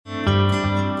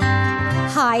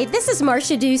Hi, this is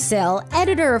Marcia Ducil,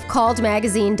 editor of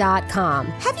CalledMagazine.com.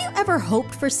 Have you ever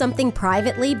hoped for something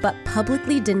privately but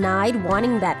publicly denied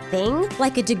wanting that thing?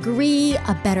 Like a degree,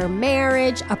 a better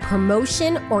marriage, a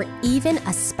promotion, or even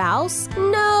a spouse?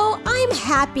 No, I'm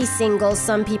happy single,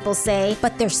 some people say,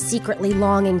 but they're secretly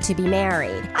longing to be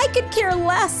married. I could care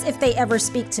less if they ever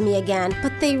speak to me again,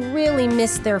 but they really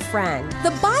miss their friend.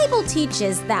 The Bible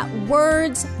teaches that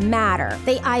words matter.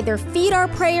 They either feed our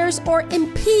prayers or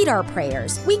impede our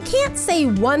prayers. We can't say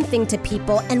one thing to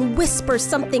people and whisper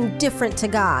something different to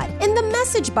God. In the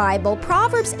Message Bible,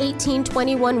 Proverbs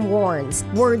 18:21 warns,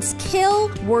 words kill,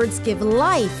 words give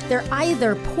life. They're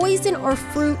either poison or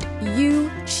fruit, you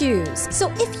choose.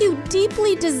 So if you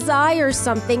deeply desire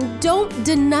something, don't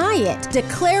deny it.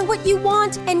 Declare what you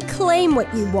want and claim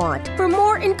what you want. For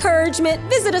more encouragement,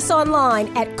 visit us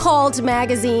online at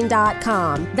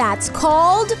CalledMagazine.com. That's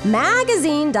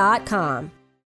CalledMagazine.com.